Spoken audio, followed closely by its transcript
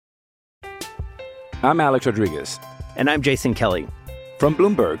I'm Alex Rodriguez. And I'm Jason Kelly. From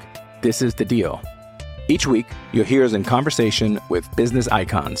Bloomberg, this is The Deal. Each week, you'll hear us in conversation with business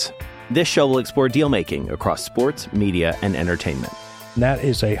icons. This show will explore deal-making across sports, media, and entertainment. That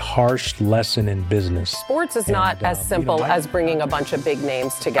is a harsh lesson in business. Sports is not as simple as bringing a bunch of big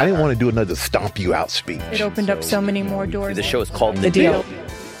names together. I didn't want to do another stomp you out speech. It opened up so many more doors. The show is called The Deal.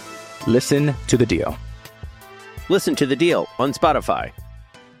 Listen to The Deal. Listen to The Deal on Spotify.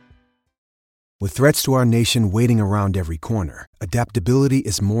 With threats to our nation waiting around every corner, adaptability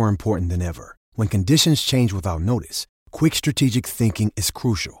is more important than ever. When conditions change without notice, quick strategic thinking is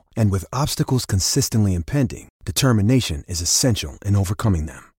crucial. And with obstacles consistently impending, determination is essential in overcoming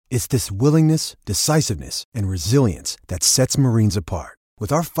them. It's this willingness, decisiveness, and resilience that sets Marines apart.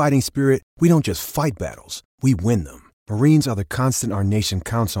 With our fighting spirit, we don't just fight battles, we win them. Marines are the constant our nation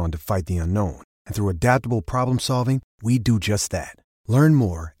counts on to fight the unknown. And through adaptable problem solving, we do just that. Learn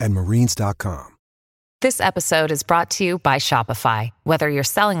more at marines.com. This episode is brought to you by Shopify. Whether you're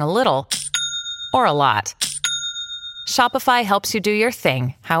selling a little or a lot, Shopify helps you do your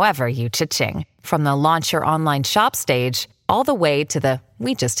thing, however you cha-ching. From the launch your online shop stage, all the way to the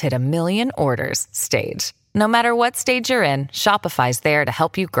we just hit 1 million orders stage. No matter what stage you're in, Shopify's there to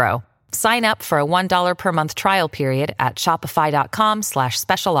help you grow. Sign up for a $1 per month trial period at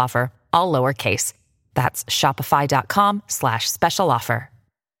shopify.com/special offer, all lowercase. That's shopify.com/special offer.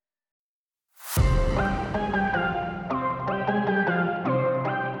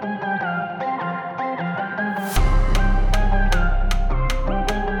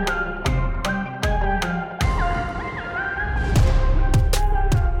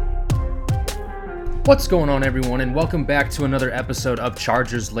 What's going on, everyone, and welcome back to another episode of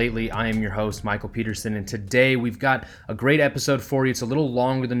Chargers Lately. I am your host, Michael Peterson, and today we've got a great episode for you. It's a little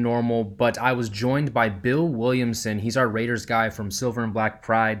longer than normal, but I was joined by Bill Williamson. He's our Raiders guy from Silver and Black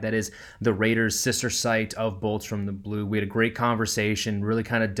Pride. That is the Raiders' sister site of Bolts from the Blue. We had a great conversation, really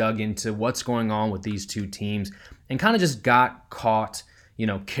kind of dug into what's going on with these two teams, and kind of just got caught,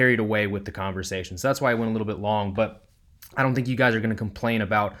 carried away with the conversation. So that's why I went a little bit long, but I don't think you guys are going to complain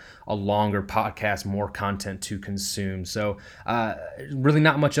about a longer podcast, more content to consume. So really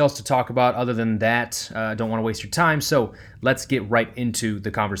not much else to talk about other than that. Don't want to waste your time. So let's get right into the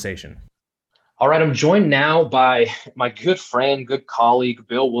conversation. All right. I'm joined now by my good friend, good colleague,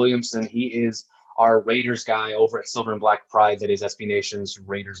 Bill Williamson. He is our Raiders guy over at Silver and Black Pride. That is SB Nation's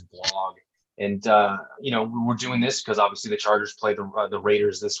Raiders blog. And, we're doing this because obviously the Chargers play the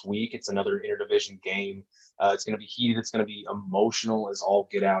Raiders this week. It's another interdivision game. It's going to be heated. It's going to be emotional as all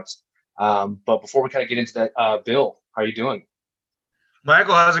get out. But before we kind of get into that, Bill, how are you doing?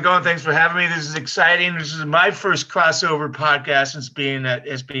 Michael, how's it going? Thanks for having me. This is exciting. This is my first crossover podcast since being at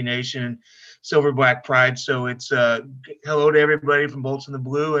SB Nation and Silver Black Pride. So it's hello to everybody from Bolts in the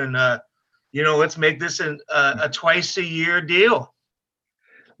Blue. And, let's make this a twice-a-year deal.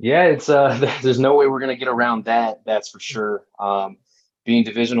 Yeah, it's there's no way we're going to get around that. That's for sure. Being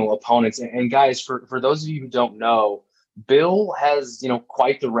divisional opponents. And guys, for those of you who don't know, Bill has,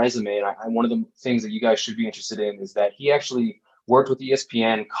 quite the resume. And one of the things that you guys should be interested in is that he actually worked with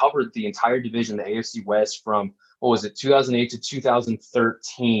ESPN, covered the entire division, the AFC West from, 2008 to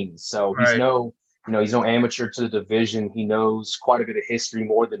 2013. So he's no amateur to the division. He knows quite a bit of history,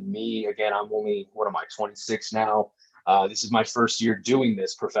 more than me. Again, I'm only, 26 now. This is my first year doing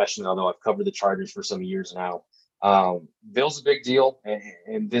this professionally, although I've covered the Chargers for some years now. Bill's a big deal,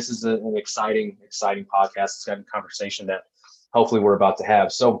 and this is an exciting podcast. It's got a conversation that hopefully we're about to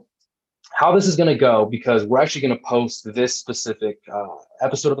have. So how this is going to go, because we're actually going to post this specific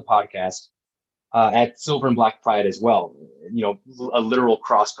episode of the podcast at Silver and Black Pride as well. A literal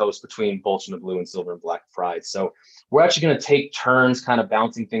cross post between Bolts in the Blue and Silver and Black Pride. So we're actually going to take turns kind of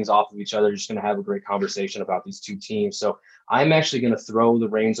bouncing things off of each other. Just going to have a great conversation about these two teams. So I'm actually going to throw the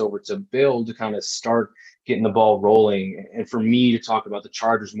reins over to Bill to kind of start getting the ball rolling, and for me to talk about the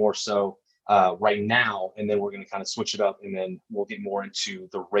Chargers more so right now, and then we're going to kind of switch it up, and then we'll get more into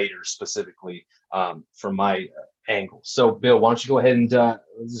the Raiders specifically from my angle. So, Bill, why don't you go ahead and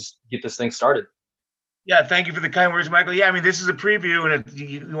just get this thing started? Yeah, thank you for the kind words, Michael. Yeah, I mean, this is a preview, and if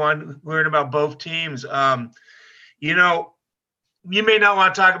you want to learn about both teams, you may not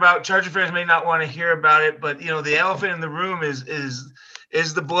want to talk about, Charger fans may not want to hear about it, but, the elephant in the room is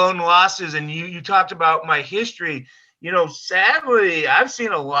the blown losses. And you talked about my history. Sadly, I've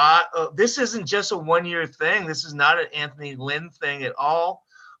seen a lot of, this isn't just a 1-year thing. This is not an Anthony Lynn thing at all.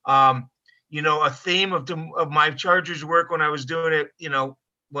 A theme of my Chargers work when I was doing it,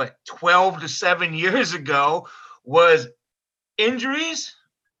 12 to 7 years ago was injuries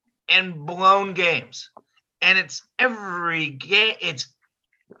and blown games. And it's every game. It's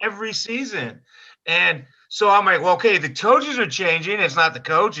every season. And so I'm like, well, okay, the coaches are changing. It's not the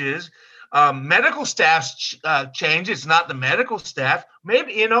coaches. Medical staffs change. It's not the medical staff.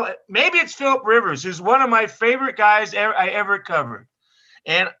 Maybe it's Philip Rivers, who's one of my favorite guys I ever covered.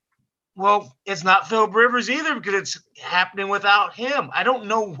 And well, it's not Philip Rivers either because it's happening without him. I don't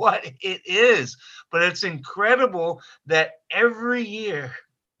know what it is, but it's incredible that every year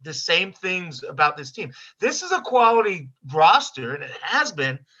the same things about this team. This is a quality roster, and it has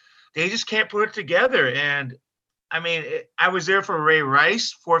been. They just can't put it together. And I mean, I was there for Ray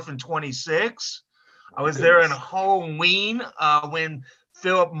Rice, 4th and 26. I was there in Halloween when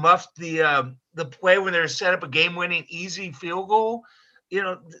Philip muffed the play when they were set up a game-winning easy field goal. You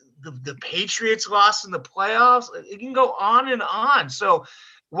know, the Patriots lost in the playoffs. It can go on and on. So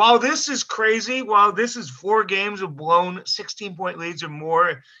while this is crazy, while this is 4 games of blown 16-point leads or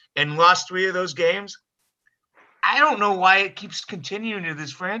more and lost 3 of those games, I don't know why it keeps continuing to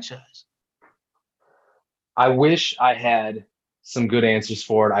this franchise. I wish I had some good answers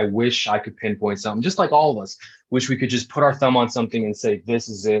for it. I wish I could pinpoint something, just like all of us. Wish we could just put our thumb on something and say, this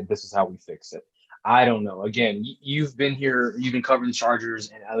is it. This is how we fix it. I don't know. Again, you've been here, you've been covering the Chargers,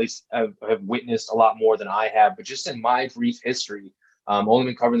 and at least have witnessed a lot more than I have. But just in my brief history, only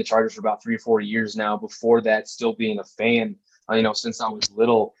been covering the Chargers for about 3 or 4 years now. Before that, still being a fan, since I was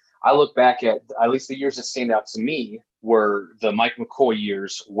little. I look back at least the years that stand out to me were the Mike McCoy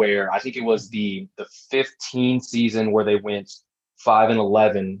years, where I think it was the 15 season where they went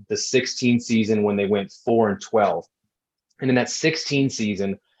 5-11, the 16 season when they went 4-12, and in that 16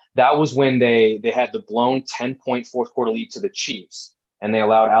 season, that was when they had the blown 10-point fourth quarter lead to the Chiefs, and they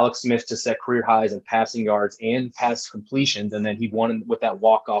allowed Alex Smith to set career highs in passing yards and pass completions, and then he won with that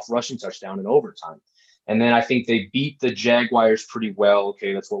walk-off rushing touchdown in overtime. And then I think they beat the Jaguars pretty well.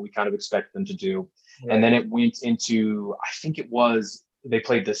 Okay, that's what we kind of expect them to do. Yeah. And then it went into, I think it was, they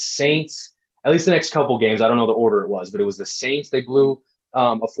played the Saints, at least the next couple games. I don't know the order it was, but it was the Saints. They blew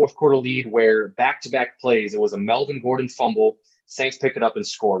a fourth quarter lead where back-to-back plays, it was a Melvin Gordon fumble. Saints pick it up and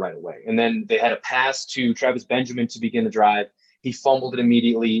score right away. And then they had a pass to Travis Benjamin to begin the drive. He fumbled it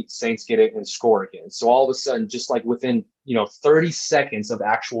immediately. Saints get it and score again. So all of a sudden, just like within 30 seconds of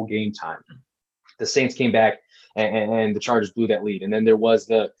actual game time, the Saints came back and the Chargers blew that lead. And then there was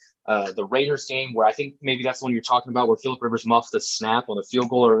the Raiders game where I think maybe that's the one you're talking about, where Philip Rivers muffed the snap on the field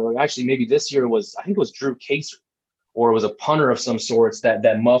goal, or actually maybe this year I think it was Drew Kaser, or it was a punter of some sorts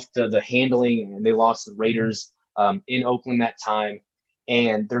that muffed the handling, and they lost the Raiders in Oakland that time.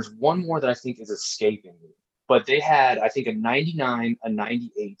 And there's one more that I think is escaping me, but they had, I think, a 99, a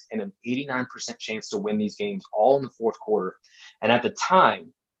 98, and an 89% chance to win these games all in the fourth quarter. And at the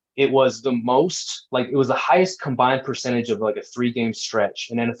time, it was the highest combined percentage of like a 3-game stretch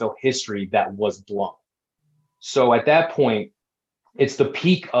in NFL history that was blown. So at that point, it's the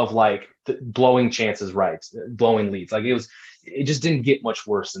peak of like the blowing chances, right? Blowing leads. Like it just didn't get much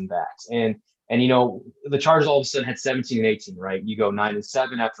worse than that. And the Chargers all of a sudden had 17-18, right? You go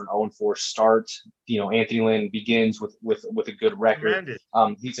 9-7 after an 0-4 start. Anthony Lynn begins with a good record.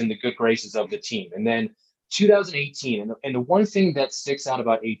 He's in the good graces of the team. And then 2018, and the one thing that sticks out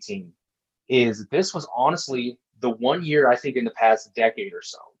about 18 is this was honestly the one year, I think, in the past decade or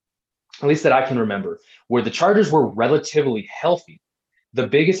so, at least that I can remember, where the Chargers were relatively healthy. The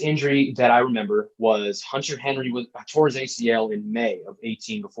biggest injury that I remember was Hunter Henry tore his ACL in May of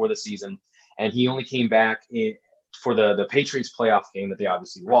 18 before the season, and he only came back for the Patriots playoff game that they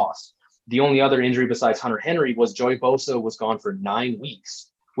obviously lost. The only other injury besides Hunter Henry was Joey Bosa was gone for 9 weeks.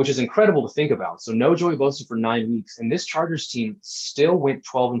 Which is incredible to think about. So no Joey Bosa for 9 weeks. And this Chargers team still went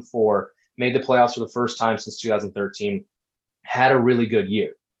 12-4, made the playoffs for the first time since 2013, had a really good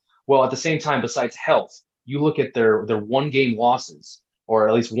year. Well, at the same time, besides health, you look at their 1-game losses, or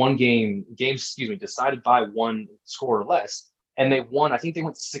at least games decided by 1 score or less. And they won, I think they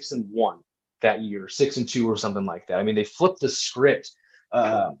went 6-1 that year, 6-2 or something like that. I mean, they flipped the script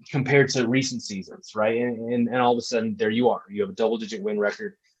compared to recent seasons, right? And all of a sudden, there you are. You have a double-digit win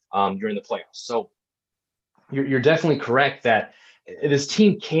record during the playoffs. So you're definitely correct that this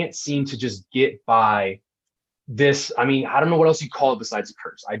team can't seem to just get by this. I mean, I don't know what else you call it besides a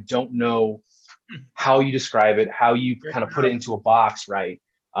curse. I don't know how you describe it, how you kind of put it into a box, right?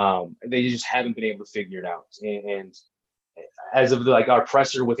 They just haven't been able to figure it out. And as of our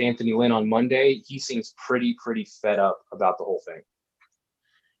presser with Anthony Lynn on Monday, he seems pretty fed up about the whole thing.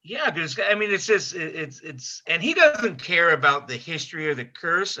 Yeah, because I mean, it's just and he doesn't care about the history or the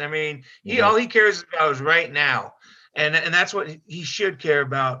curse. I mean, all he cares about is right now, and that's what he should care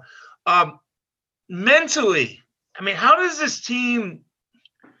about. Mentally, I mean, how does this team?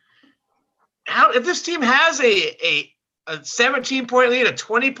 If this team has a a 17-point lead, a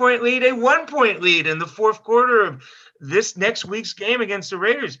 20-point lead, a 1-point lead in the fourth quarter of this next week's game against the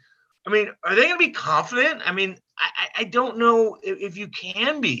Raiders. I mean, are they going to be confident? I mean, I don't know if you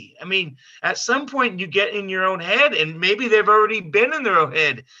can be. I mean, at some point you get in your own head, and maybe they've already been in their own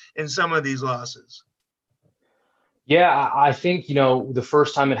head in some of these losses. Yeah, I think, the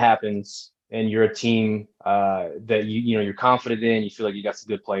first time it happens and you're a team that you're confident in, you feel like you got some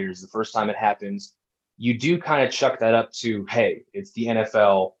good players. The first time it happens, you do kind of chuck that up to, hey, it's the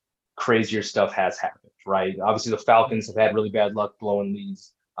NFL, crazier stuff has happened, right? Obviously, the Falcons have had really bad luck blowing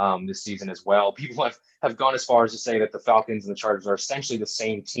leads this season as well. People have gone as far as to say that the Falcons and the Chargers are essentially the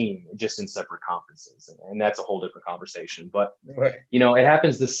same team, just in separate conferences. And that's a whole different conversation. But, it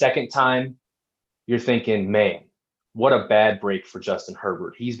happens the second time, you're thinking, man, what a bad break for Justin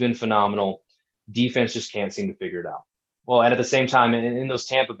Herbert. He's been phenomenal. Defense just can't seem to figure it out. Well, and at the same time, in those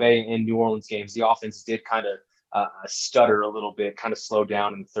Tampa Bay and New Orleans games, the offense did kind of stutter a little bit, kind of slow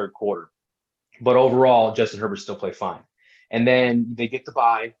down in the third quarter. But overall, Justin Herbert still played fine. And then they get the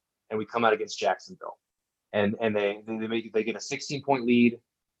bye, and we come out against Jacksonville. And they get a 16-point lead.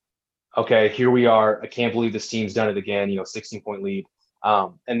 Okay, here we are. I can't believe this team's done it again, 16-point lead.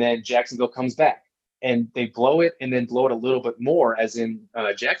 And then Jacksonville comes back. And they blow it and then blow it a little bit more, as in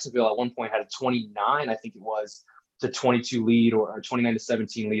Jacksonville at one point had a 29, I think it was, to 22 lead or 29 to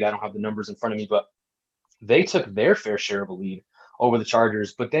 17 lead. I don't have the numbers in front of me, but they took their fair share of a lead over the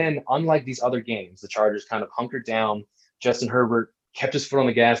Chargers. But then, unlike these other games, the Chargers kind of hunkered down. Justin Herbert kept his foot on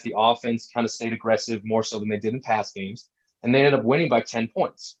the gas. The offense kind of stayed aggressive more so than they did in past games. And they ended up winning by 10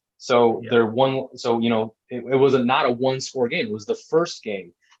 points. So it was not a one-score game. It was the first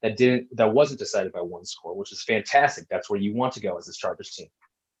game that wasn't decided by one score, which is fantastic. That's where you want to go as this Chargers team.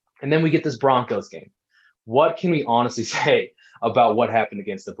 And then we get this Broncos game. What can we honestly say about what happened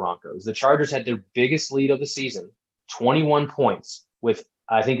against the Broncos? The Chargers had their biggest lead of the season, 21 points, with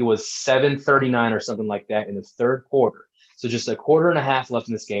I think it was 7:39 or something like that in the third quarter. So just a quarter and a half left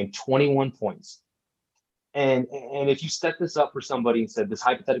in this game, 21 points. And if you set this up for somebody and said this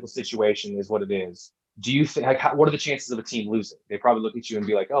hypothetical situation is what it is, do you think, what are the chances of a team losing? They probably look at you and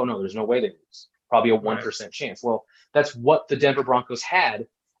be like, oh, no, there's no way they lose. Probably a 1% chance. Well, that's what the Denver Broncos had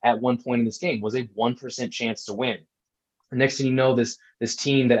at one point in this game, was a 1% chance to win. The next thing you know, this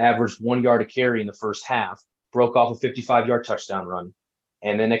team that averaged 1 yard a carry in the first half broke off a 55-yard touchdown run.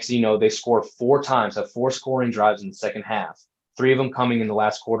 And then next thing you know, they scored 4 times, have 4 scoring drives in the second half, 3 of them coming in the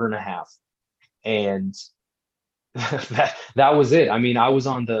last quarter and a half. And that was it. I mean, I was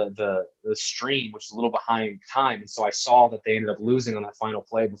on the stream, which is a little behind time, and so I saw that they ended up losing on that final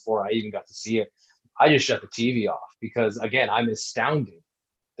play before I even got to see it. I just shut the TV off because, again, I'm astounded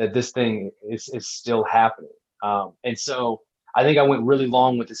that this thing is still happening. And so I think I went really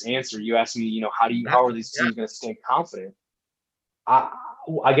long with this answer. You asked me, how are these teams going to stay confident?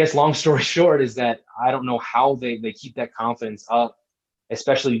 I guess long story short is that I don't know how they keep that confidence up,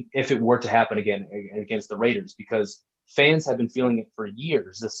 especially if it were to happen again against the Raiders, because fans have been feeling it for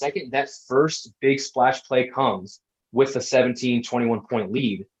years. The second that first big splash play comes with a 17, 21-point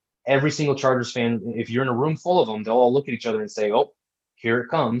lead, every single Chargers fan, if you're in a room full of them, they'll all look at each other and say, oh, here it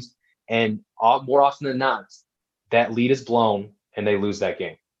comes. And more often than not, that lead is blown and they lose that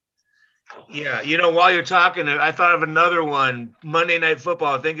game. Yeah, while you're talking, I thought of another one. Monday Night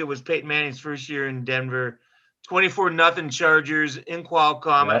Football, I think it was Peyton Manning's first year in Denver. 24-0 Chargers in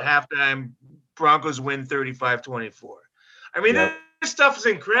Qualcomm at halftime. Broncos win 35-24. I mean, this stuff is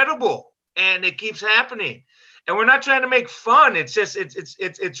incredible, and it keeps happening. And we're not trying to make fun. It's just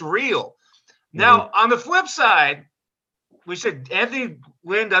it's real. Now, on the flip side, we said Anthony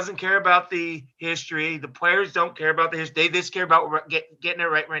Lynn doesn't care about the history. The players don't care about the history. They just care about getting it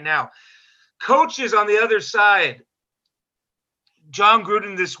right now. Coaches on the other side, John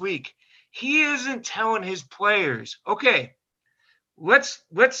Gruden this week, he isn't telling his players, okay, let's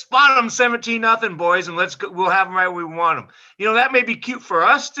spot them 17-0, boys, and we'll have them right where we want them. That may be cute for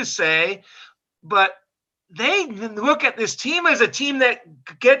us to say, but they look at this team as a team that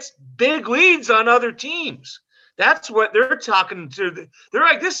gets big leads on other teams. That's what they're talking to. They're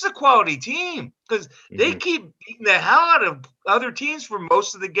like, this is a quality team because they keep beating the hell out of other teams for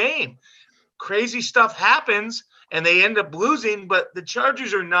most of the game. Crazy stuff happens and they end up losing, but the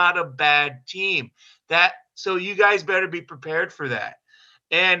Chargers are not a bad team. So you guys better be prepared for that.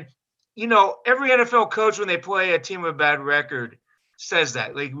 And, every NFL coach, when they play a team with a bad record, says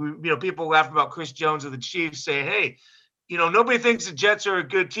that. Like, people laugh about Chris Jones of the Chiefs saying, hey, nobody thinks the Jets are a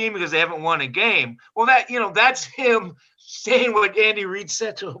good team because they haven't won a game. Well, that's him saying what Andy Reid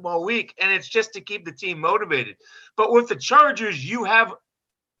said to him all week, and it's just to keep the team motivated. But with the Chargers, you have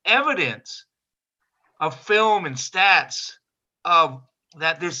evidence of film and stats of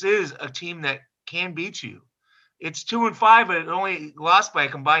that this is a team that can beat you. It's 2-5, but it only lost by a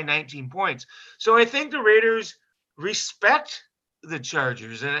combined 19 points. So I think the Raiders respect the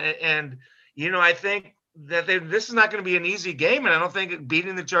Chargers, and I think that this is not going to be an easy game, and I don't think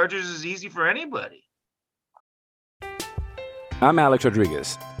beating the Chargers is easy for anybody. I'm Alex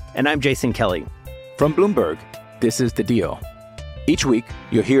Rodriguez. And I'm Jason Kelly. From Bloomberg, this is The Deal. Each week,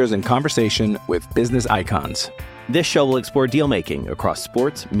 you'll hear us in conversation with business icons. This show will explore deal-making across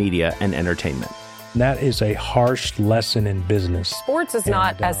sports, media, and entertainment. That is a harsh lesson in business. Sports is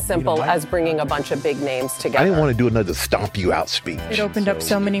not as simple as bringing a bunch of big names together. I didn't want to do another stomp you out speech. It opened up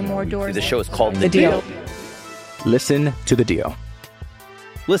so many more doors. The show is called The Deal. Listen to The Deal.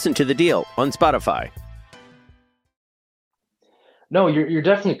 Listen to The Deal on Spotify. No, you're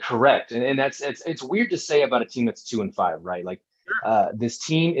definitely correct, and it's weird to say about a team that's 2-5, right? Like, this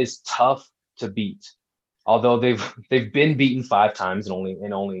team is tough to beat, although they've been beaten 5 times and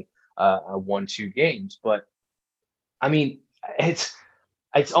only won 2 games. But I mean, it's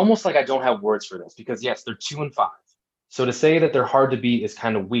almost like I don't have words for this, because yes, they're 2-5. So to say that they're hard to beat is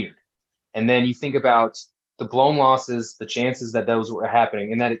kind of weird. And then you think about the blown losses, the chances that those were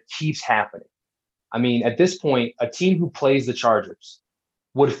happening, and that it keeps happening. I mean, at this point, a team who plays the Chargers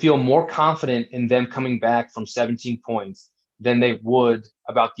would feel more confident in them coming back from 17 points than they would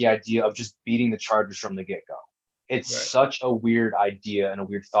about the idea of just beating the Chargers from the get-go. It's such a weird idea and a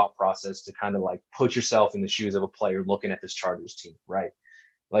weird thought process to kind of like put yourself in the shoes of a player looking at this Chargers team, right?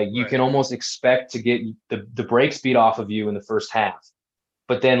 Like, you can almost expect to get the brakes beat off of you in the first half.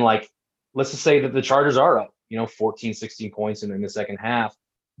 But then, like, let's just say that the Chargers are up, 14, 16 points in the second half.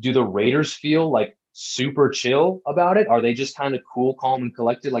 Do the Raiders feel like super chill about it? Are they just kind of cool, calm, and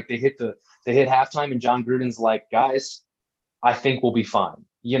collected? Like, they hit halftime and John Gruden's like, guys, I think we'll be fine.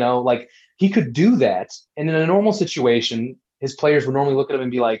 Like, he could do that. And in a normal situation, his players would normally look at him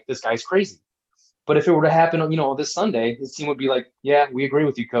and be like, this guy's crazy. But if it were to happen, this Sunday, his team would be like, yeah, we agree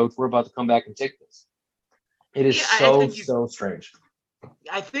with you, coach. We're about to come back and take this. It is so strange.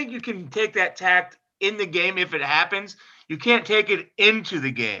 I think you can take that tact in the game if it happens. You can't take it into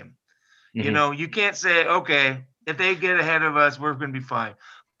the game. Mm-hmm. You can't say, okay, if they get ahead of us, we're going to be fine.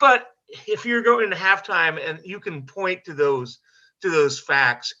 But if you're going to halftime and you can point to those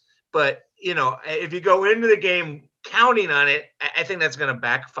facts, but if you go into the game counting on it, I think that's going to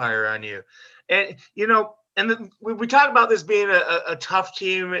backfire on you. And we talk about this being a tough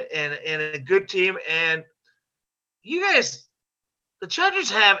team and a good team, and you guys, the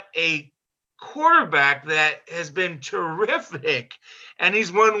Chargers have a quarterback that has been terrific, and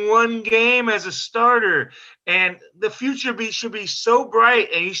he's won 1 game as a starter, and the future should be so bright,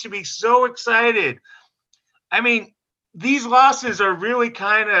 and you should be so excited. I mean, these losses are really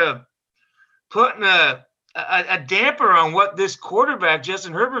kind of putting a damper on what this quarterback,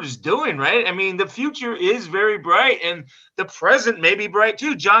 Justin Herbert, is doing, right? I mean, the future is very bright, and the present may be bright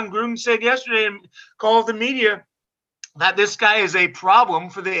too. John Gruden said yesterday in Call of the Media that this guy is a problem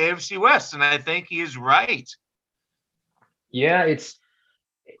for the AFC West, and I think he is right. Yeah, it's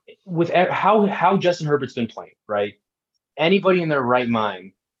with how Justin Herbert's been playing, right? Anybody in their right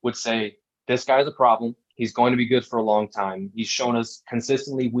mind would say this guy's a problem. He's going to be good for a long time. He's shown us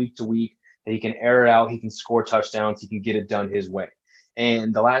consistently week to week that he can air it out, he can score touchdowns, he can get it done his way.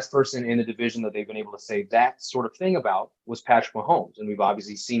 And the last person in the division that they've been able to say that sort of thing about was Patrick Mahomes. And we've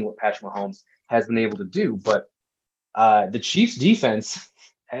obviously seen what Patrick Mahomes has been able to do. But the Chiefs defense,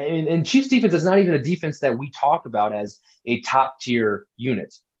 and Chiefs defense is not even a defense that we talk about as a top tier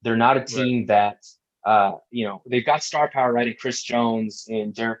unit. They're not a team that, they've got star power, right? And Chris Jones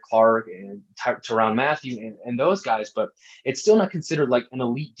and Derek Clark and Tyrann Mathieu and those guys, but it's still not considered like an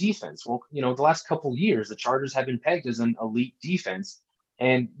elite defense. Well, the last couple of years, the Chargers have been pegged as an elite defense.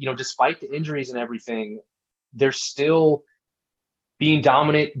 And, despite the injuries and everything, they're still being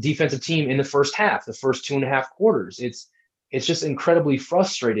dominant defensive team in the first half, the first 2.5 quarters. It's just incredibly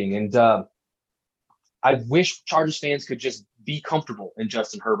frustrating. And I wish Chargers fans could just be comfortable in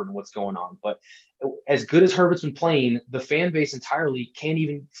Justin Herbert and what's going on. But as good as Herbert's been playing, the fan base entirely can't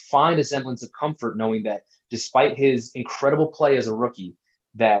even find a semblance of comfort knowing that despite his incredible play as a rookie,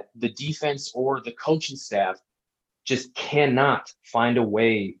 that the defense or the coaching staff just cannot find a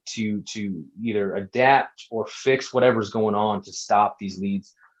way to either adapt or fix whatever's going on to stop these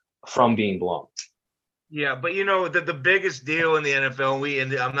leads from being blown. Yeah, but the biggest deal in the NFL,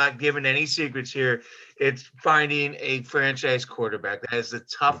 and I'm not giving any secrets here, it's finding a franchise quarterback. That is the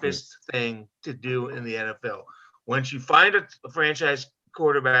toughest thing to do in the NFL. Once you find a franchise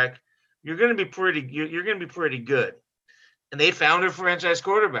quarterback, you're going to be pretty good. and they found a franchise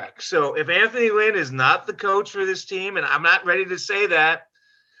quarterback. So if Anthony Lynn is not the coach for this team, and I'm not ready to say that,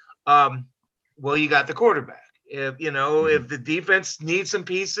 well, you got the quarterback. If if the defense needs some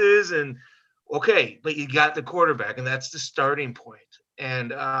pieces, and okay, but you got the quarterback, and that's the starting point.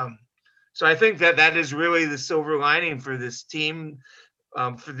 And so I think that is really the silver lining for this team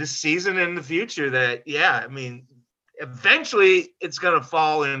for this season and the future. That eventually it's going to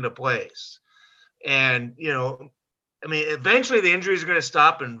fall into place, and eventually the injuries are going to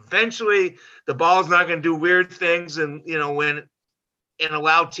stop, and eventually the ball's not going to do weird things, and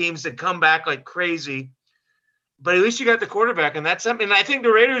allow teams to come back like crazy. But at least you got the quarterback, and that's something. And I think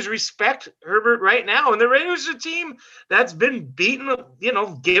the Raiders respect Herbert right now. And the Raiders are a team that's been beaten,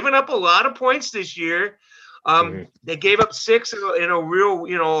 giving up a lot of points this year. They gave up 6 in a real,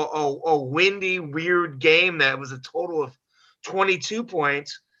 a windy, weird game that was a total of 22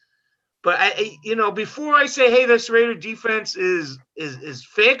 points. But before I say, hey, this Raider defense is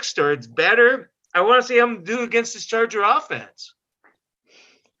fixed or it's better, I want to see them do against this Charger offense.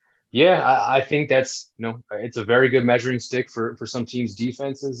 Yeah, I think that's, it's a very good measuring stick for some teams'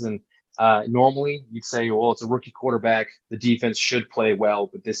 defenses. And normally you'd say, well, it's a rookie quarterback. The defense should play well,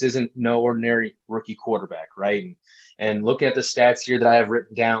 but this isn't no ordinary rookie quarterback, right? And looking at the stats here that I have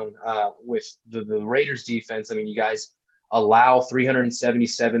written down with the Raiders defense, you guys allow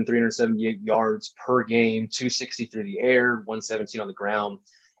 378 yards per game, 260 through the air, 117 on the ground.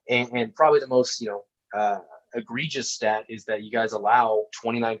 And probably the most, egregious stat is that you guys allow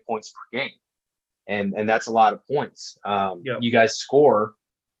 29 points per game. And that's a lot of points. You guys score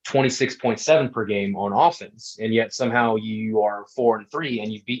 26.7 per game on offense, and yet somehow you are 4-3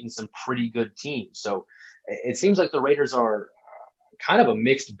 and you've beaten some pretty good teams. So it seems like the Raiders are kind of a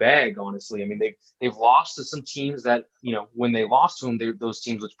mixed bag, honestly. They've lost to some teams that, when they lost to them, those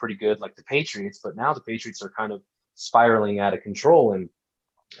teams looked pretty good, like the Patriots, but now the Patriots are kind of spiraling out of control. And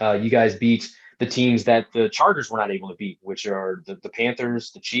you guys beat the teams that the Chargers were not able to beat, which are the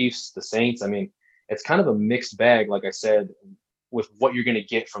Panthers, the Chiefs, the Saints. It's kind of a mixed bag, like I said, with what you're going to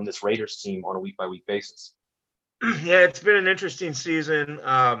get from this Raiders team on a week-by-week basis. Yeah, it's been an interesting season.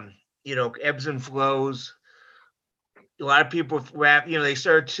 Ebbs and flows. A lot of people they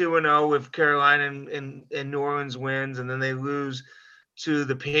started 2-0 with Carolina and New Orleans wins, and then they lose to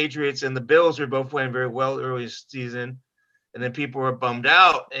the Patriots, and the Bills were both playing very well early season. And then people were bummed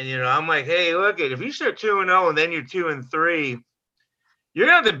out. And, I'm like, hey, look, if you start 2-0 and then you're 2-3, you're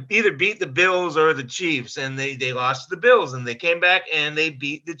going to have to either beat the Bills or the Chiefs. And they lost to the Bills, and they came back and they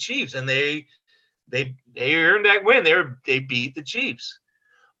beat the Chiefs. And they earned that win. They beat the Chiefs.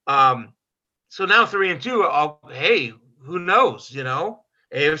 So now 3-2, hey, who knows,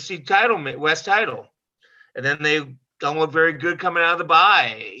 AFC title, West title. And then they don't look very good coming out of the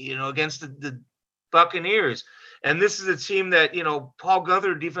bye, against the Buccaneers. And this is a team that, Paul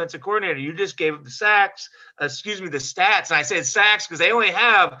Gunther, defensive coordinator, you just gave up the stats. And I said sacks because they only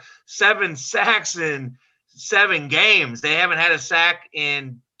have 7 sacks in 7 games. They haven't had a sack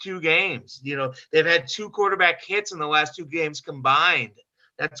in 2 games. They've had 2 quarterback hits in the last 2 games combined.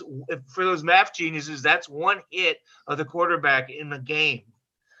 That's, for those math geniuses, that's 1 hit of the quarterback in the game.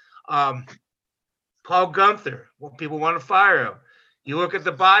 Paul Gunther, people want to fire him. You look at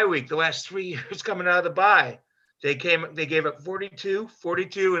the bye week, the last 3 years coming out of the bye. They gave up 42,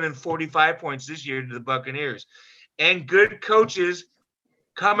 and then 45 points this year to the Buccaneers. And good coaches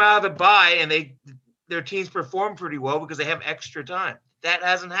come out of the bye and their teams perform pretty well because they have extra time. That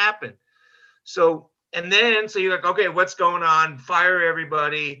hasn't happened. So you're like, okay, what's going on? Fire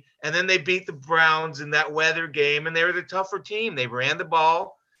everybody. And then they beat the Browns in that weather game, and they were the tougher team. They ran the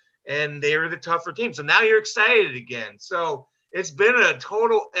ball, and they were the tougher team. So now you're excited again. So it's been a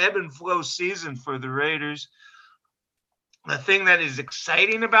total ebb and flow season for the Raiders. The thing that is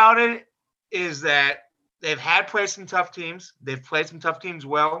exciting about it is that they've played some tough teams. They've played some tough teams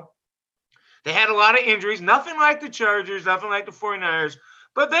well. They had a lot of injuries, nothing like the Chargers, nothing like the 49ers,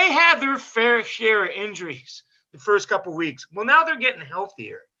 but they had their fair share of injuries the first couple weeks. Well, now they're getting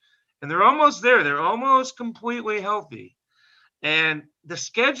healthier, and they're almost there. They're almost completely healthy. And the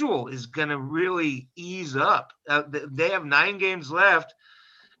schedule is going to really ease up. They have 9 games left,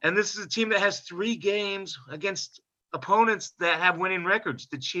 and this is a team that has 3 games against opponents that have winning records,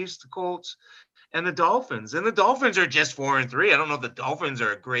 the Chiefs, the Colts, and the Dolphins. And the Dolphins are just 4-3. I don't know if the Dolphins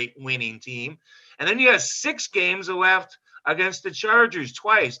are a great winning team. And then you have 6 games left against the Chargers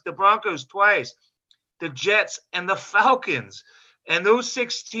twice, the Broncos twice, the Jets, and the Falcons. And those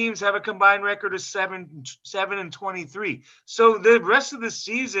 6 teams have a combined record of 7-23. So the rest of the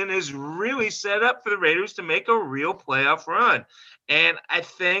season is really set up for the Raiders to make a real playoff run. And I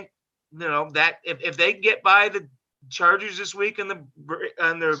think, that if they get by Chargers this week and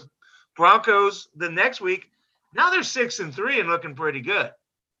the Broncos the next week. Now they're 6-3 and looking pretty good.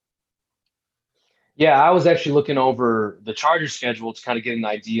 Yeah, I was actually looking over the Chargers schedule to kind of get an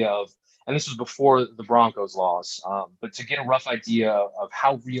idea of, and this was before the Broncos loss, but to get a rough idea of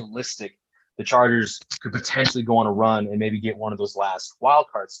how realistic the Chargers could potentially go on a run and maybe get one of those last wild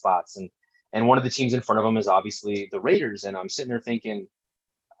card spots. And one of the teams in front of them is obviously the Raiders. And I'm sitting there thinking,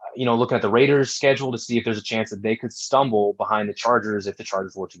 looking at the Raiders schedule to see if there's a chance that they could stumble behind the Chargers if the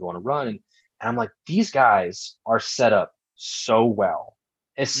Chargers were to go on a run. And I'm like, these guys are set up so well,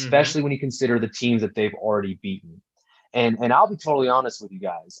 especially when you consider the teams that they've already beaten. And I'll be totally honest with you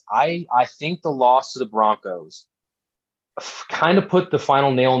guys. I think the loss to the Broncos kind of put the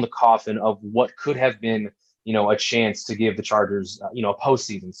final nail in the coffin of what could have been, a chance to give the Chargers, a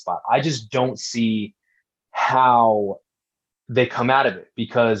postseason spot. I just don't see how they come out of it,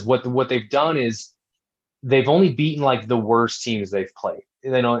 because what they've done is they've only beaten like the worst teams they've played.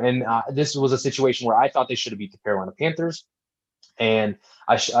 And this was a situation where I thought they should have beat the Carolina Panthers. And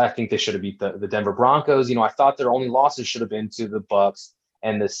I think they should have beat the Denver Broncos. I thought their only losses should have been to the Bucks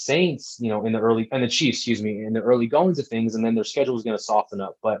and the Saints, in the early, and the Chiefs, in the early goings of things. And then their schedule was going to soften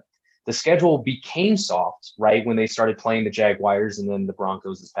up. But the schedule became soft, right, when they started playing the Jaguars and then the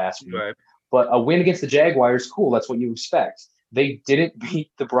Broncos this past week. Right. But a win against the Jaguars, cool. That's what you expect. They didn't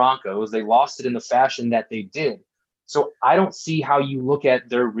beat the Broncos. They lost it in the fashion that they did. So I don't see how you look at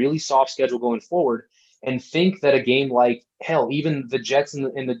their really soft schedule going forward and think that a game like, hell, even the Jets and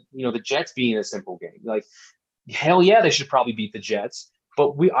the Jets being a simple game, like, hell yeah, they should probably beat the Jets.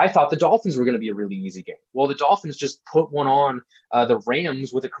 But I thought the Dolphins were going to be a really easy game. Well, the Dolphins just put one on the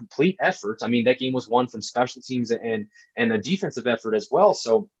Rams with a complete effort. I mean, that game was won from special teams and a defensive effort as well.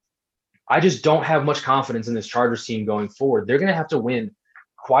 So I just don't have much confidence in this Chargers team going forward. They're going to have to win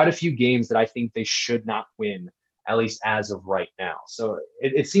quite a few games that I think they should not win, at least as of right now. So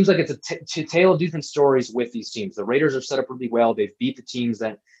it seems like it's a tale of different stories with these teams. The Raiders are set up really well. They've beat the teams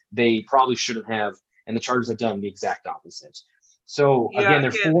that they probably shouldn't have, and the Chargers have done the exact opposite. So, again,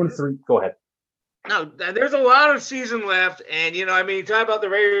 they're 4-3. Go ahead. No, there's a lot of season left. And, talk about the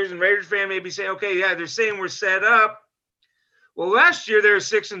Raiders, and Raiders fan may be saying, okay, yeah, they're saying we're set up. Well, last year they were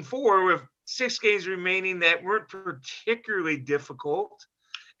 6-4 with 6 games remaining that weren't particularly difficult.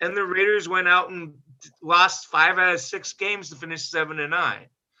 And the Raiders went out and lost 5 out of 6 games to finish 7-9.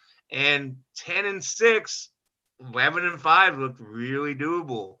 And 10-6, 11-5 looked really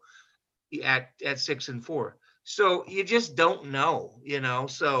doable at 6-4. So you just don't know,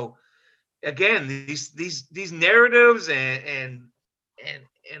 So again, these narratives and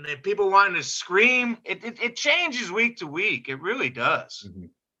the people wanting to scream, it changes week to week. It really does. Mm-hmm.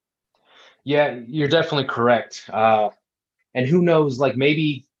 Yeah, you're definitely correct. And who knows, like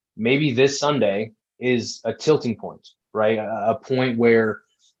maybe this Sunday is a tilting point, right? A point where,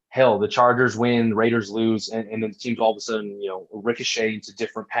 hell, the Chargers win, Raiders lose, and then the teams all of a sudden, ricochet into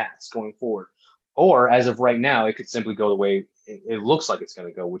different paths going forward. Or as of right now, it could simply go the way it looks like it's going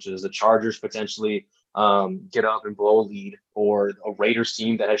to go, which is the Chargers potentially get up and blow a lead, or a Raiders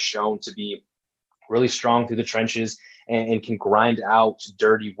team that has shown to be really strong through the trenches and can grind out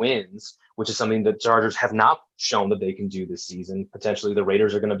dirty wins, which is something that Chargers have not shown that they can do this season. Potentially the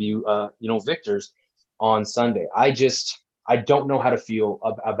Raiders are going to be, victors on Sunday. I don't know how to feel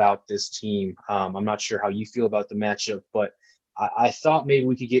about this team. I'm not sure how you feel about the matchup, but I thought maybe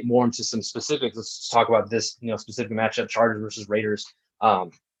we could get more into some specifics. Let's talk about this, specific matchup, Chargers versus Raiders,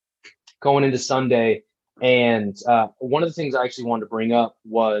 going into Sunday. And one of the things I actually wanted to bring up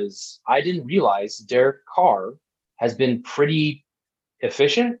was I didn't realize Derek Carr has been pretty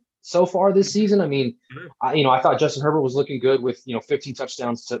efficient so far this season. I mean, I thought Justin Herbert was looking good with, 15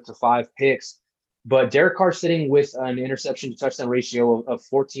 touchdowns to 5 picks. But Derek Carr sitting with an interception to touchdown ratio of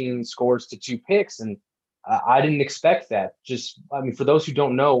 14 scores to 2 picks. And I didn't expect that. For those who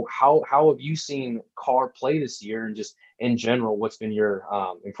don't know, how have you seen Carr play this year, and just in general, what's been your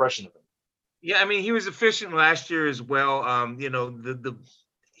impression of him? Yeah, he was efficient last year as well.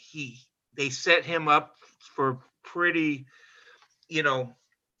 They set him up for pretty, you don't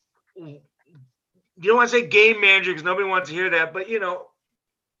want to say game manager because nobody wants to hear that, but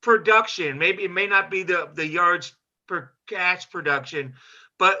production. Maybe it may not be the yards per catch production,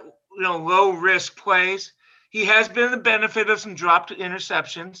 but low risk plays. He has been the benefit of some dropped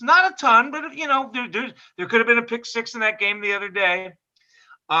interceptions, not a ton, but there could have been a pick 6 in that game the other day.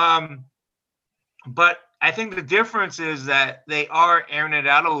 But I think the difference is that they are airing it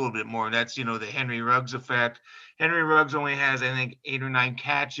out a little bit more. That's, the Henry Ruggs effect. Henry Ruggs only has, I think, 8 or 9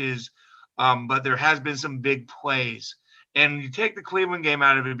 catches, but there has been some big plays. And you take the Cleveland game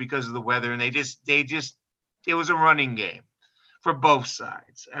out of it because of the weather, and they just it was a running game for both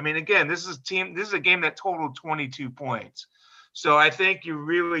sides. I mean, again, this is a game that totaled 22 points. So I think you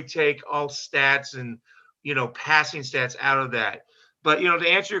really take all stats and, passing stats out of that. But, to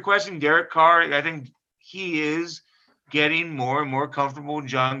answer your question, Derek Carr, I think he is getting more and more comfortable in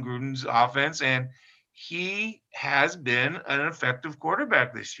John Gruden's offense, and he has been an effective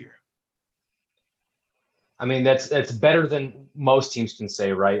quarterback this year. I mean, that's better than most teams can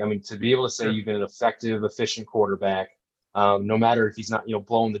say, right? I mean, to be able to say you've been an effective, efficient quarterback, no matter if he's not,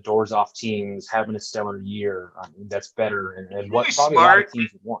 blowing the doors off teams, having a stellar year, I mean, that's better. And what probably a lot of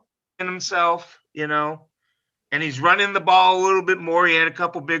teams would want. In himself, and he's running the ball a little bit more. He had a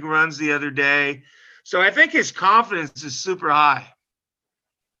couple big runs the other day. So I think his confidence is super high.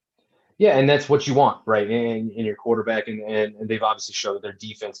 Yeah, and that's what you want, right, in your quarterback. And they've obviously showed that their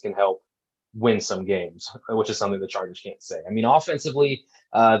defense can help win some games, which is something the Chargers can't say. I mean, offensively,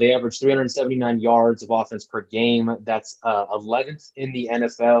 they average 379 yards of offense per game. That's 11th in the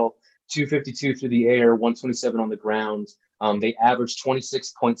NFL, 252 through the air, 127 on the ground. They average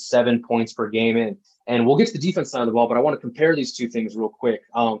 26.7 points per game. And we'll get to the defense side of the ball, but I want to compare these two things real quick.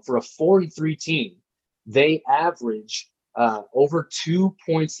 For a 43 team, they average over 2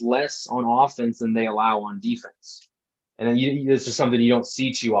 points less on offense than they allow on defense. And then this is something you don't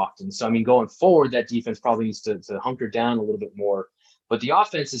see too often. So, I mean, going forward, that defense probably needs to hunker down a little bit more. But the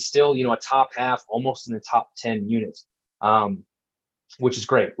offense is still, a top half, almost in the top 10 units, which is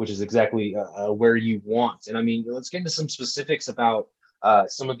great, which is exactly where you want. And, I mean, let's get into some specifics about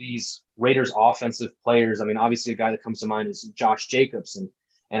some of these Raiders offensive players. I mean, obviously, a guy that comes to mind is Josh Jacobs.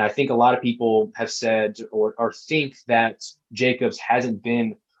 And I think a lot of people have said or think that Jacobs hasn't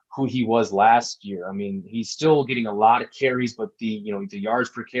been who he was last year. I mean, he's still getting a lot of carries, but the yards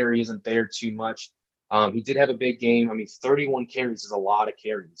per carry isn't there too much. He did have a big game. I mean, 31 carries is a lot of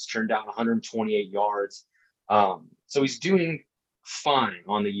carries. Turned out 128 yards. So he's doing fine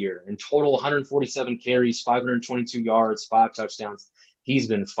on the year. In total, 147 carries, 522 yards, 5 touchdowns. He's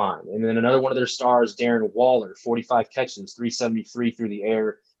been fine. And then another one of their stars, Darren Waller, 45 catches, 373 through the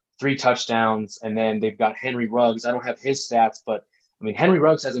air, 3 touchdowns. And then they've got Henry Ruggs. I don't have his stats, but I mean, Henry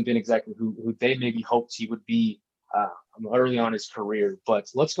Ruggs hasn't been exactly who they maybe hoped he would be early on his career. But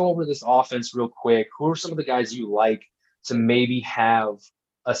let's go over this offense real quick. Who are some of the guys you like to maybe have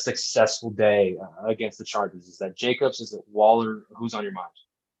a successful day against the Chargers? Is that Jacobs? Is it Waller? Who's on your mind?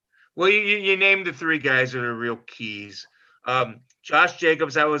 Well, you named the 3 guys that are real keys. Josh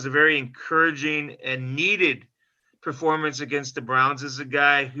Jacobs, that was a very encouraging and needed performance against the Browns. This is a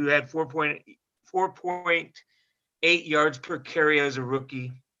guy who had 4.8 yards per carry as a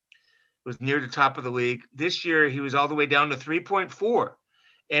rookie. Was near the top of the league. This year, he was all the way down to 3.4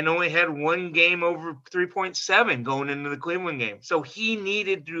 and only had one game over 3.7 going into the Cleveland game. So he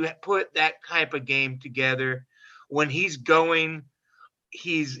needed to put that type of game together. When he's going,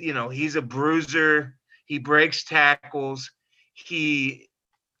 he's a bruiser. He breaks tackles. He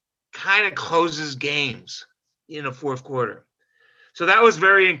kind of closes games in the fourth quarter. So that was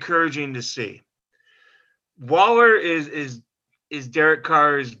very encouraging to see. Waller is Derek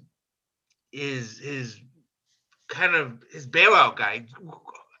Carr's is kind of his bailout guy.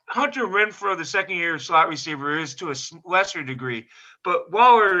 Hunter Renfrow, the second-year slot receiver, is to a lesser degree, but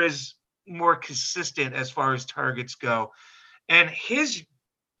Waller is more consistent as far as targets go. And his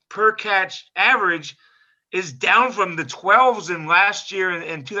per-catch average is down from the 12s in last year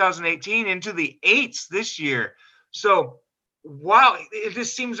in 2018 into the 8s this year. So while it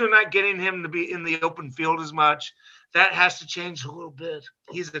just seems they're not getting him to be in the open field as much, that has to change a little bit.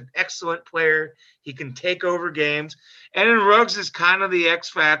 He's an excellent player. He can take over games. And then Ruggs is kind of the X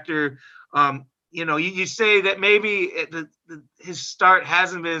factor. You say that maybe his start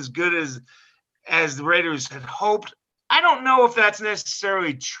hasn't been as good as the Raiders had hoped. I don't know if that's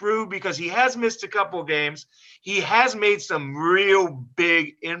necessarily true because he has missed a couple of games. He has made some real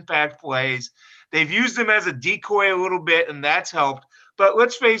big impact plays. They've used him as a decoy a little bit, and that's helped. But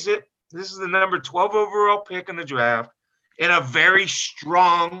let's face it, this is the number 12 overall pick in the draft in a very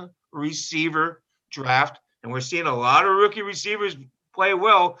strong receiver draft. And we're seeing a lot of rookie receivers play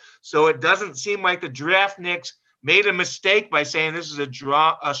well. So it doesn't seem like the draft nicks made a mistake by saying this is a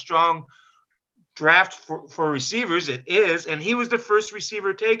strong draft for receivers. It is. And he was the first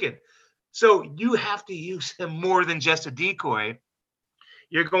receiver taken. So you have to use him more than just a decoy.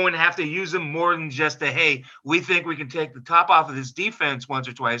 You're going to have to use them more than just hey, we think we can take the top off of this defense once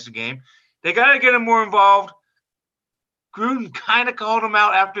or twice a game. They got to get him more involved. Gruden kind of called him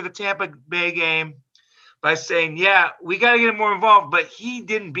out after the Tampa Bay game by saying, yeah, we got to get him more involved, but he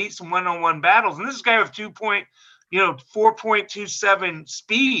didn't beat some one-on-one battles. And this is a guy with 4.27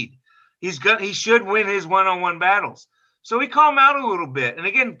 speed. He should win his one-on-one battles. So we call him out a little bit. And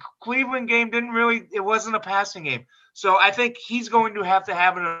again, Cleveland game it wasn't a passing game. So I think he's going to have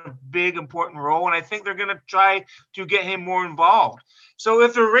a big, important role. And I think they're going to try to get him more involved. So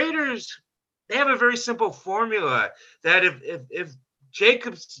if the Raiders, they have a very simple formula that if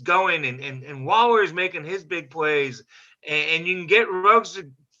Jacobs going and Waller is making his big plays and you can get Ruggs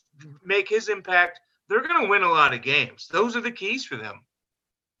to make his impact, they're going to win a lot of games. Those are the keys for them.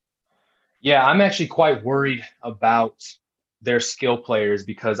 Yeah, I'm actually quite worried about their skill players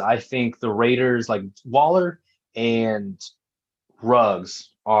because I think the Raiders, like Waller and Ruggs,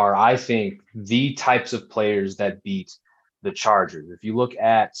 are, I think, the types of players that beat the Chargers. If you look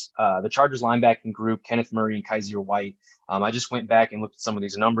at the Chargers linebacking group, Kenneth Murray and Kaiser White, I just went back and looked at some of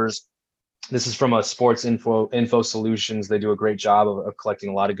these numbers. This is from a Sports Info Solutions. They do a great job of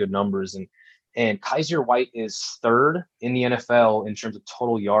collecting a lot of good numbers. And Kaiser White is third in the NFL in terms of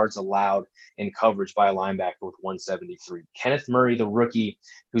total yards allowed in coverage by a linebacker with 173. Kenneth Murray, the rookie,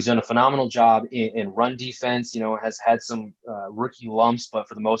 who's done a phenomenal job in run defense, has had some rookie lumps, but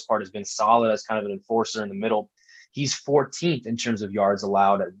for the most part has been solid as kind of an enforcer in the middle. He's 14th in terms of yards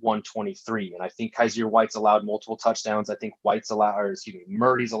allowed at 123. And I think Kaiser White's allowed multiple touchdowns. I think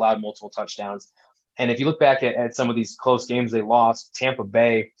Murray's allowed multiple touchdowns. And if you look back at some of these close games they lost, Tampa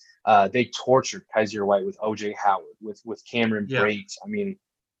Bay, they tortured Kaiser White with O.J. Howard, with Cameron Brate. I mean,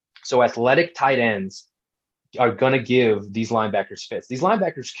 so athletic tight ends are going to give these linebackers fits. These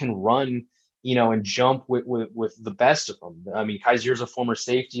linebackers can run, and jump with the best of them. I mean, Kaiser's a former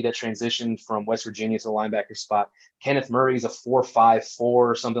safety that transitioned from West Virginia to the linebacker spot. Kenneth Murray's a 4.54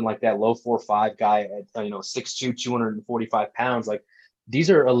 or something like that, low 4.5 guy at 6'2", 245 pounds. Like, these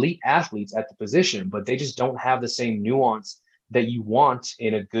are elite athletes at the position, but they just don't have the same nuance that you want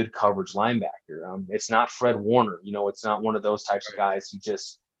in a good coverage linebacker. It's not Fred Warner. It's not one of those types of guys who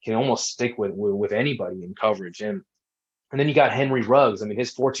just can almost stick with anybody in coverage. And then you got Henry Ruggs. I mean,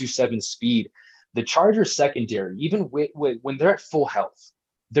 his 4.27 speed. The Chargers secondary, even when they're at full health,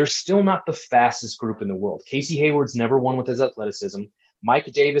 they're still not the fastest group in the world. Casey Hayward's never won with his athleticism. Mike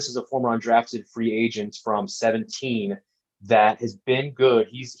Davis is a former undrafted free agent from 17 that has been good.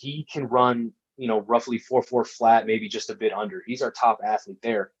 He can run, roughly 4.4 flat, maybe just a bit under. He's our top athlete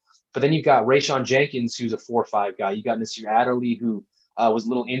there. But then you've got Rayshon Jenkins, who's a 4.5 guy. You got Nasir Adderley, who was a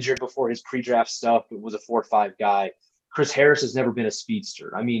little injured before his pre-draft stuff, but was a 4.5 guy. Chris Harris has never been a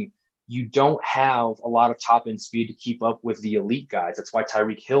speedster. I mean, you don't have a lot of top-end speed to keep up with the elite guys. That's why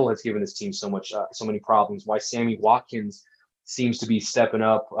Tyreek Hill has given his team so many problems, why Sammy Watkins seems to be stepping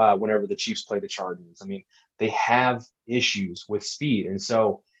up whenever the Chiefs play the Chargers. I mean, they have issues with speed. And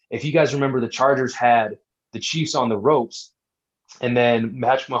so if you guys remember, the Chargers had the Chiefs on the ropes, and then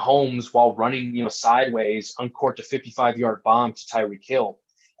Patrick Mahomes, while running sideways, uncorked a 55-yard bomb to Tyreek Hill.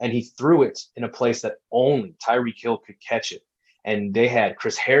 And he threw it in a place that only Tyreek Hill could catch it. And they had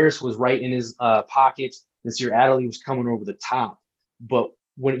Chris Harris was right in his pocket. Nasir Adderley was coming over the top. But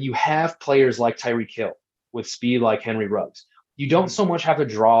when you have players like Tyreek Hill with speed like Henry Ruggs, you don't so much have to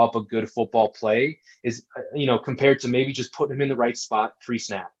draw up a good football play compared to maybe just putting him in the right spot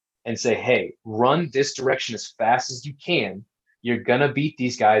pre-snap and say, hey, run this direction as fast as you can. You're going to beat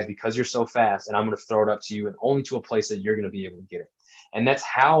these guys because you're so fast, and I'm going to throw it up to you and only to a place that you're going to be able to get it. And that's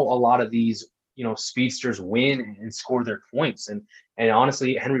how a lot of these, speedsters win and score their points. And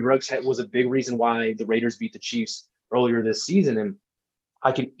honestly, Henry Ruggs was a big reason why the Raiders beat the Chiefs earlier this season. And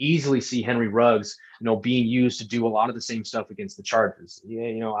I can easily see Henry Ruggs, being used to do a lot of the same stuff against the Chargers.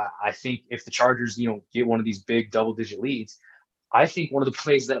 I think if the Chargers, get one of these big double-digit leads, I think one of the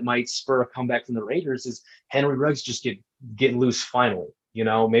plays that might spur a comeback from the Raiders is Henry Ruggs just get loose finally.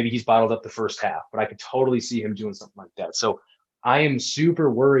 Maybe he's bottled up the first half, but I could totally see him doing something like that. So I am super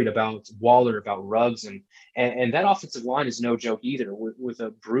worried about Waller, about Ruggs, and that offensive line is no joke either. With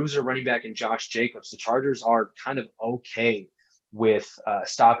a bruiser running back in Josh Jacobs, the Chargers are kind of okay with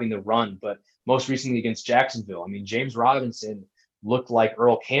stopping the run, but most recently against Jacksonville, I mean, James Robinson looked like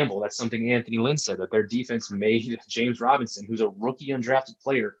Earl Campbell. That's something Anthony Lynn said, that their defense made James Robinson, who's a rookie undrafted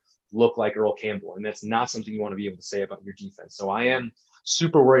player, look like Earl Campbell. And that's not something you want to be able to say about your defense. So I am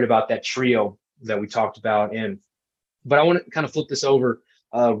super worried about that trio that we talked about. But I want to kind of flip this over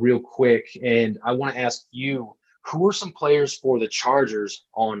real quick. And I want to ask you, who are some players for the Chargers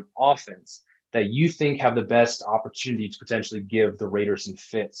on offense that you think have the best opportunity to potentially give the Raiders some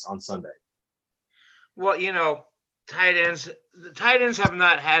fits on Sunday? Well, tight ends. The tight ends have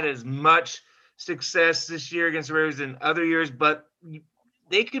not had as much success this year against the Raiders than other years, but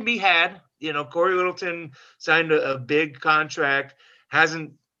they can be had. Corey Littleton signed a big contract,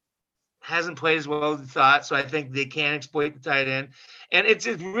 hasn't hasn't played as well as they thought, so I think they can exploit the tight end. And it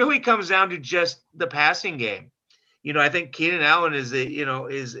really comes down to just the passing game. I think Keenan Allen is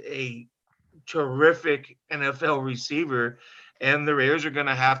a terrific NFL receiver, and the Raiders are going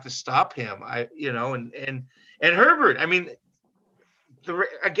to have to stop him. And Herbert. I mean,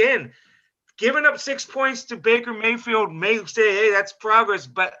 again, giving up 6 points to Baker Mayfield may say, hey, that's progress,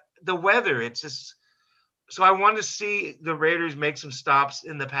 but the weather, it's just. So I want to see the Raiders make some stops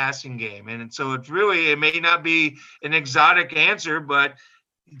in the passing game. And so it may not be an exotic answer, but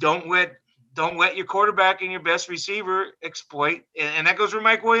don't let your quarterback and your best receiver exploit. And that goes for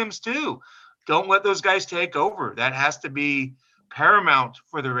Mike Williams too. Don't let those guys take over. That has to be paramount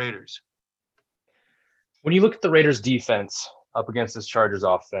for the Raiders. When you look at the Raiders defense up against this Chargers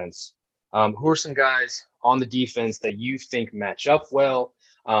offense, who are some guys on the defense that you think match up well?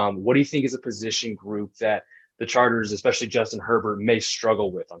 What do you think is a position group that the Chargers, especially Justin Herbert, may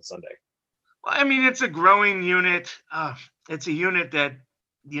struggle with on Sunday? Well, I mean, it's a growing unit. It's a unit that,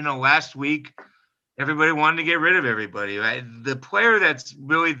 last week, everybody wanted to get rid of everybody, right? The player that's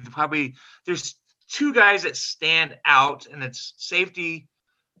really probably – there's two guys that stand out, and it's safety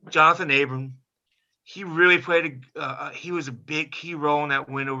Jonathan Abram. He really played he was a big key role in that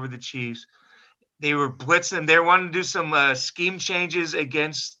win over the Chiefs. They were blitzing. They wanted to do some scheme changes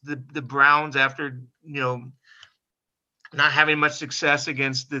against the Browns after, not having much success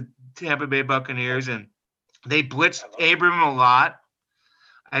against the Tampa Bay Buccaneers. And they blitzed Abram a lot.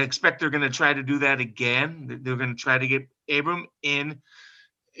 I expect they're going to try to do that again. They're going to try to get Abram in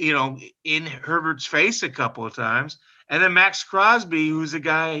Herbert's face a couple of times. And then Max Crosby, who's a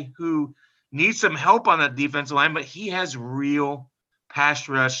guy who needs some help on that defensive line, but he has real pass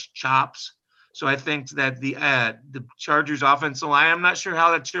rush chops. So I think that the Chargers offensive line, I'm not sure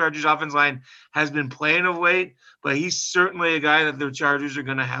how the Chargers offensive line has been playing of late, but he's certainly a guy that the Chargers are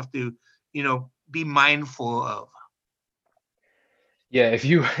going to have to, be mindful of. Yeah, if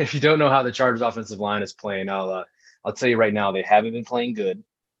you don't know how the Chargers offensive line is playing, I'll tell you right now, they haven't been playing good.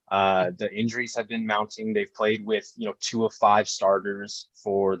 The injuries have been mounting. They've played with, 2 of 5 starters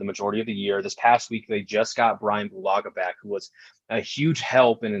for the majority of the year. This past week, they just got Brian Bulaga back, who was a huge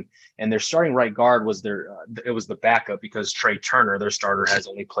help. And their starting right guard was it was the backup because Trey Turner, their starter, has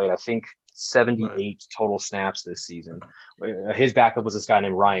only played, I think, 78 total snaps this season. His backup was this guy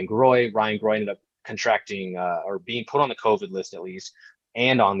named Ryan Groy. Ryan Groy ended up contracting or being put on the COVID list at least,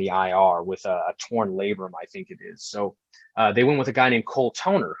 and on the IR with a torn labrum, I think it is. So they went with a guy named Cole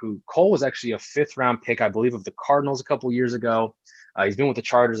Toner, who Cole was actually a 5th round pick, I believe, of the Cardinals a couple of years ago. He's been with the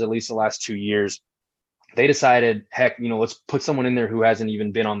Chargers at least the last 2 years. They decided, heck, let's put someone in there who hasn't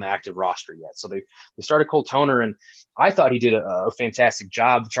even been on the active roster yet. So they started Cole Toner, and I thought he did a fantastic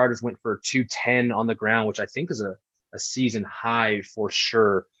job. The Chargers went for 210 on the ground, which I think is a season high for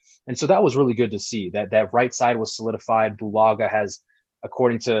sure. And so that was really good to see. That right side was solidified. Bulaga has,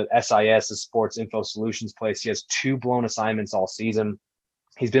 according to SIS, the Sports Info Solutions place, he has 2 blown assignments all season.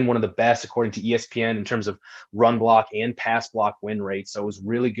 He's been one of the best, according to ESPN, in terms of run block and pass block win rate. So it was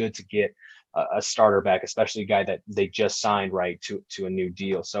really good to get a starter back, especially a guy that they just signed to a new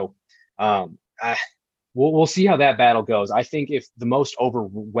deal. So we'll see how that battle goes. I think if the most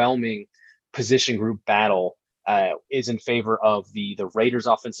overwhelming position group battle is in favor of the Raiders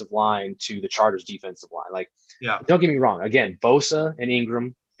offensive line to the Chargers defensive line. Don't get me wrong. Again, Bosa and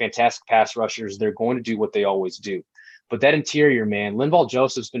Ingram, fantastic pass rushers. They're going to do what they always do. But that interior, man, Linval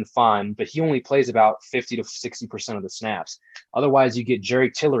Joseph's been fine, but he only plays about 50 to 60% of the snaps. Otherwise, you get Jerry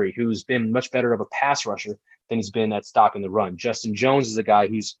Tillery, who's been much better of a pass rusher than he's been at stopping the run. Justin Jones is a guy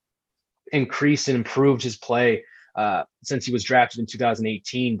who's increased and improved his play since he was drafted in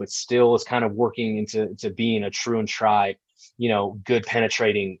 2018, but still is kind of working into being a true and try, good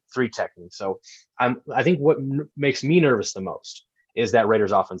penetrating 3 technique. So I think what makes me nervous the most is that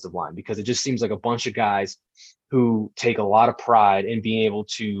Raiders offensive line, because it just seems like a bunch of guys who take a lot of pride in being able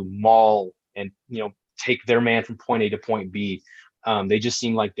to maul and, take their man from point A to point B. They just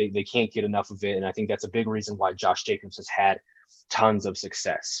seem like they can't get enough of it. And I think that's a big reason why Josh Jacobs has had tons of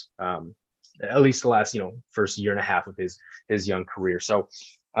success, at least the last, first year and a half of his young career. So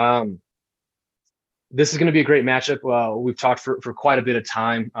this is going to be a great matchup. We've talked for quite a bit of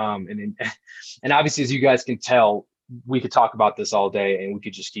time. And obviously, as you guys can tell, we could talk about this all day and we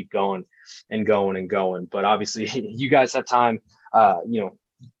could just keep going and going and going. But obviously, you guys have time.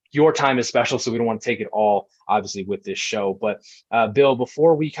 Your time is special, so we don't want to take it all, obviously, with this show. But Bill,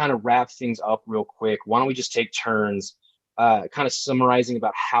 before we kind of wrap things up real quick, why don't we just take turns kind of summarizing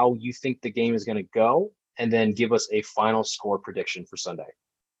about how you think the game is going to go, and then give us a final score prediction for Sunday.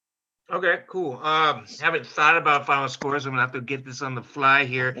 Okay, cool. Haven't thought about final scores. I'm going to have to get this on the fly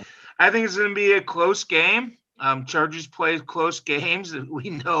here. I think it's going to be a close game. Chargers play close games, we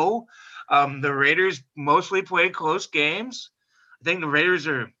know. The Raiders mostly play close games. I think the Raiders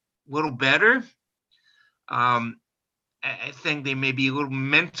are a little better. I think they may be a little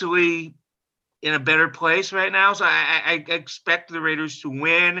mentally in a better place right now. So I expect the Raiders to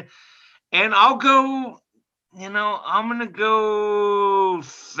win. And I'll go, I'm going to go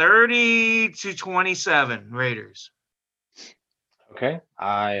 30-27 Raiders. Okay,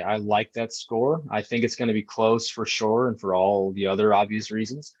 I like that score. I think it's going to be close for sure, and for all the other obvious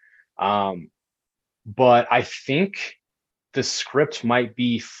reasons. But I think the script might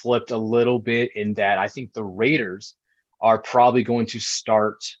be flipped a little bit in that I think the Raiders are probably going to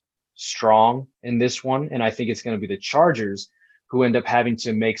start strong in this one, and I think it's going to be the Chargers who end up having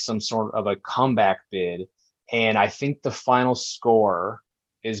to make some sort of a comeback bid. And I think the final score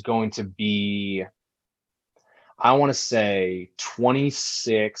is going to be, I want to say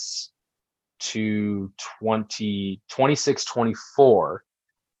 26-24.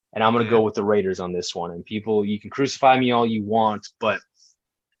 And I'm going to go with the Raiders on this one. And people, you can crucify me all you want, but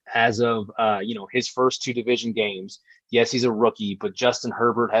as of, his first 2 division games, yes, he's a rookie, but Justin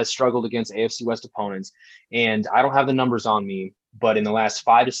Herbert has struggled against AFC West opponents. And I don't have the numbers on me, but in the last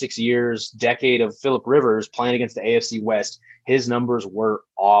 5 to 6 years, decade of Phillip Rivers playing against the AFC West, his numbers were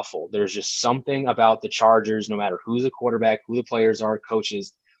awful. There's just something about the Chargers, no matter who's the quarterback, who the players are,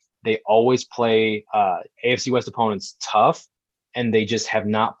 coaches, they always play AFC West opponents tough, and they just have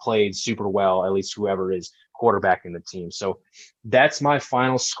not played super well, at least whoever is quarterbacking the team. So that's my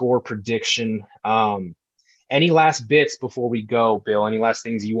final score prediction. Any last bits before we go, Bill? Any last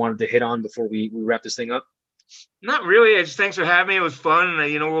things you wanted to hit on before we wrap this thing up? Not really. Thanks for having me. It was fun.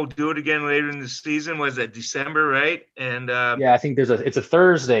 We'll do it again later in the season. Was that December, right? And I think it's a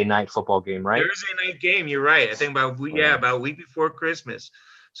Thursday night football game, right? Thursday night game. You're right. I think about a week before Christmas.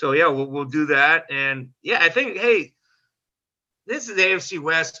 So we'll do that. And I think, hey, this is the AFC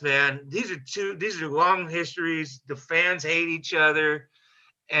West, man. These are long histories. The fans hate each other,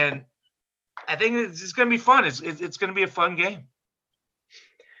 and I think it's going to be fun. It's going to be a fun game.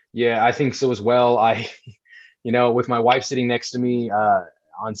 Yeah, I think so as well. With my wife sitting next to me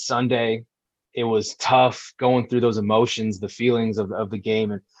on Sunday, it was tough going through those emotions, the feelings of the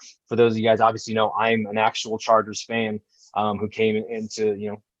game. And for those of you guys obviously know, I'm an actual Chargers fan who came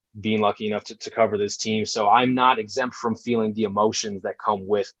into, being lucky enough to cover this team. So I'm not exempt from feeling the emotions that come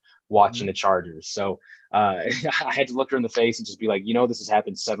with watching the Chargers. So I had to look her in the face and just be like, this has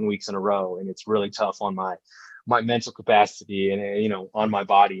happened 7 weeks in a row, and it's really tough on my mental capacity and, on my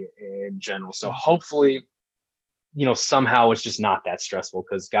body in general. So hopefully, somehow it's just not that stressful,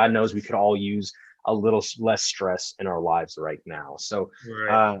 because God knows we could all use a little less stress in our lives right now. So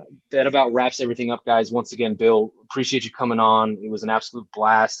that about wraps everything up, guys. Once again, Bill, appreciate you coming on. It was an absolute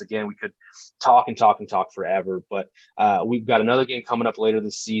blast. Again, we could talk and talk and talk forever, but we've got another game coming up later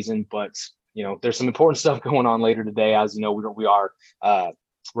this season. But, there's some important stuff going on later today. As you know, we are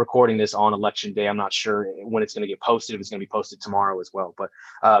recording this on Election Day. I'm not sure when it's going to get posted, if it's going to be posted tomorrow as well. But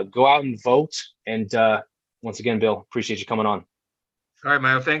go out and vote. And once again, Bill, appreciate you coming on. All right,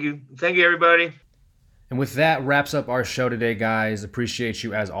 Mike. Thank you. Thank you, everybody. And with that, wraps up our show today, guys. Appreciate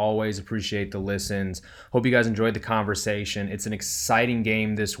you as always. Appreciate the listens. Hope you guys enjoyed the conversation. It's an exciting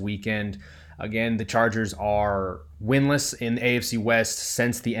game this weekend. Again, the Chargers are winless in the AFC West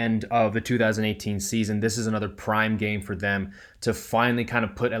since the end of the 2018 season. This is another prime game for them to finally kind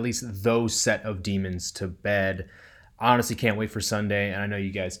of put at least those set of demons to bed. I honestly can't wait for Sunday, and I know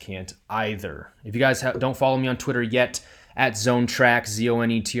you guys can't either. If you guys don't follow me on Twitter yet, at ZoneTracks,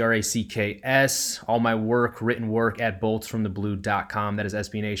 ZoneTracks. All my work, written work at boltsfromtheblue.com. That is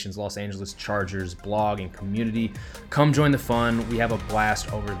SB Nation's Los Angeles Chargers blog and community. Come join the fun. We have a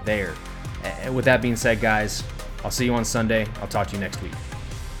blast over there. And with that being said, guys, I'll see you on Sunday. I'll talk to you next week.